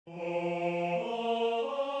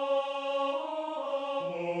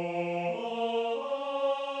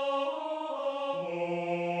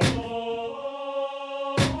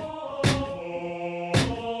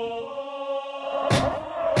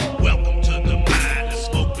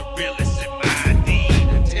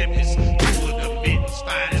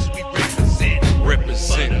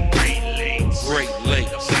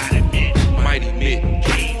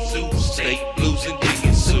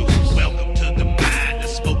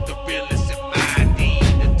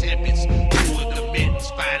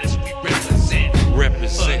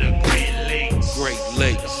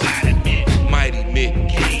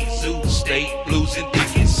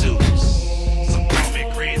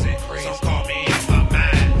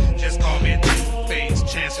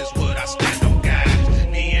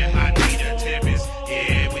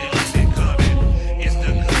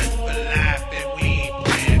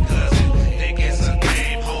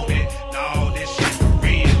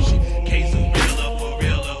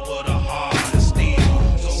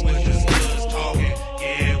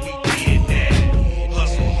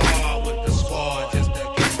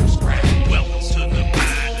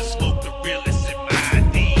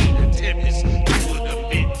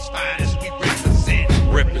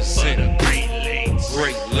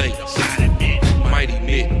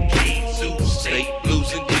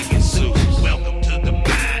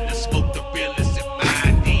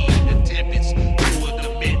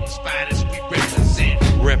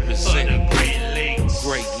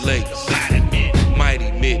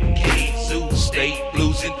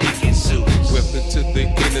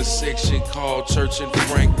called Church and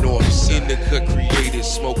Frank. Northside. In the cut created,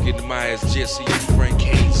 smoking Myers, Jesse and Frank.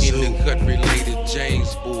 In the cut related,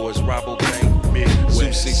 James boys, Robbo Bank.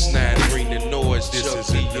 Zoo 69, bring the noise,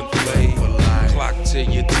 Chuck E and Play. Clock tell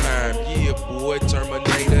your time, yeah boy,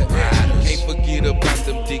 Terminator X. Can't forget about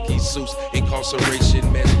them Dickie suits, incarceration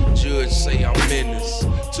mess. Judge say I'm menace.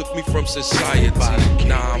 Took me from society,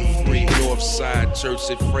 now I'm free. Northside, Church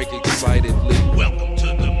and Frank excitedly. Welcome to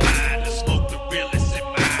the mind, the smoke the realest in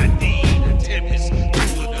my deed. The tempest,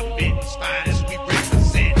 two of the men's finest we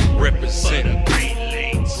represent. Represent for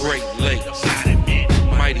the Great Lakes,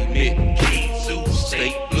 Mighty Mitt, King Zeus,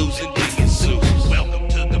 State Blues and Digging Suits. Welcome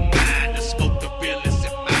to the mind, the smoke the realest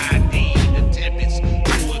in my deed. The tempest,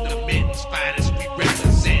 two of the men's finest we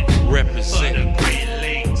represent. Represent for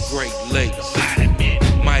the Great Lakes,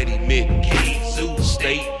 Mighty Mitt, King Zeus,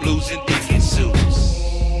 State Blues and Digging Suits.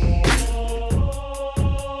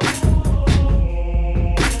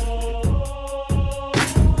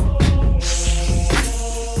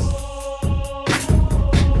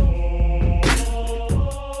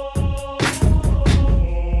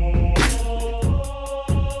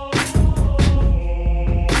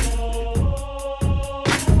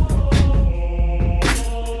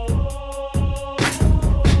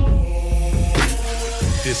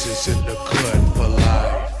 This is in the cut for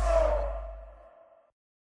life.